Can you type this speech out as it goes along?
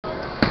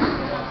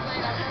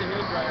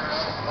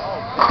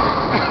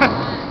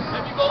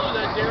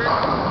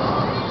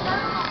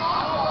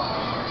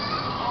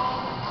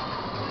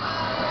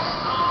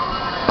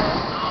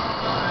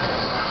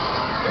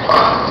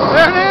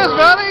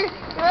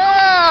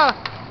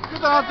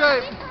something on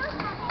tape.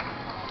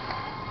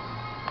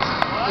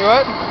 You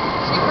what?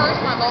 She cursed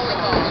my bowling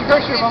ball. She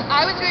cursed your ball?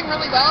 I was doing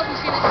really well if you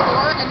see the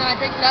score, and then I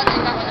picked it up and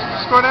got one in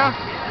one. Score down?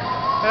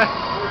 Yeah.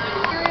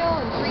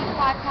 Cereal and 3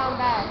 5-pound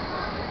bags.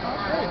 That's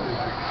great.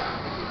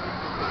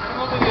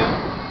 No big deal.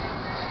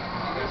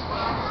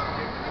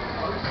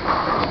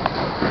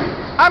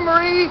 Hi,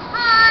 Marie.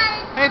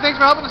 Hi. Hey, thanks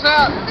for helping us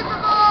out. Super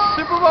Bowl.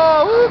 Super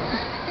Bowl. Woo.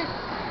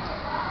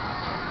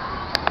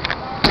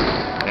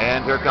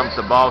 And here comes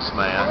the boss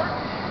man.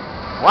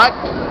 What?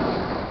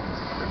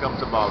 Here comes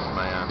the boss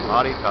man.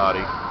 Hotty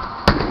toddy.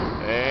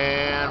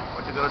 And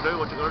what you gonna do?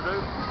 What you gonna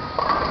do?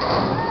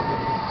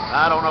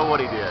 I don't know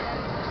what he did.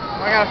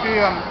 I got a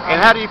few.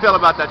 And how do you feel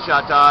about that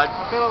shot, Todd?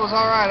 I feel it was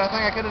all right. I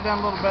think I could have done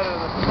a little better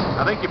than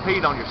this. I think you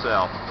peed on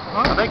yourself.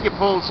 Huh? I think you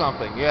pulled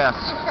something. Yes.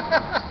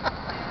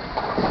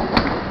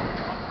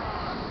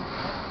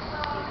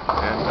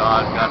 And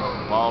Todd got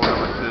ball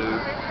number 2.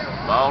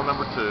 Ball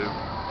number 2.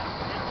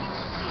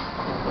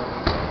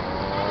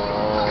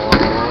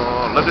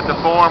 Oh, look at the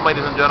form,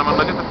 ladies and gentlemen.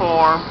 Look at the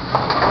form.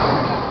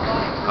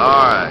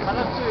 All right. I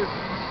love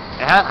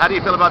 2. And how do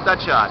you feel about that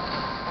shot?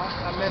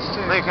 I missed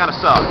 2. I think it kind of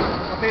sucked.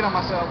 I peed on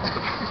myself.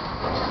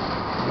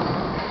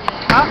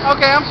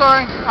 Okay, I'm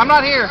sorry. I'm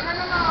not here.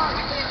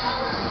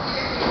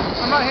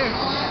 I'm not here.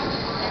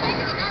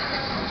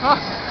 Huh?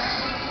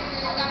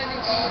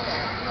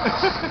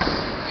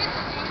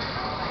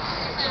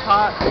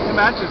 Hot.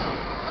 Imagine.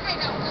 Okay,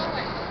 no, go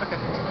away. Okay.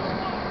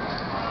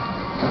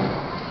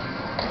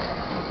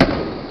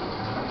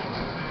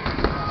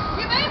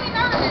 You made me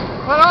nervous.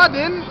 Well, no, I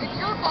didn't. It's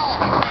your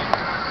fault.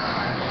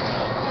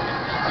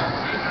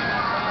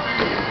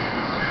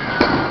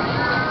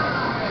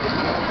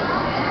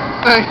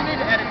 Hey. You need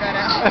to edit that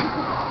out.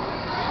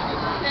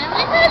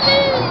 Family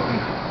friendly.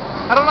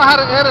 I don't know how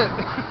to edit.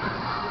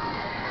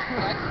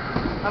 What?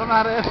 I don't know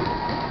how to edit.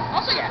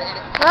 Also, you gotta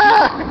edit.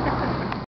 Ah.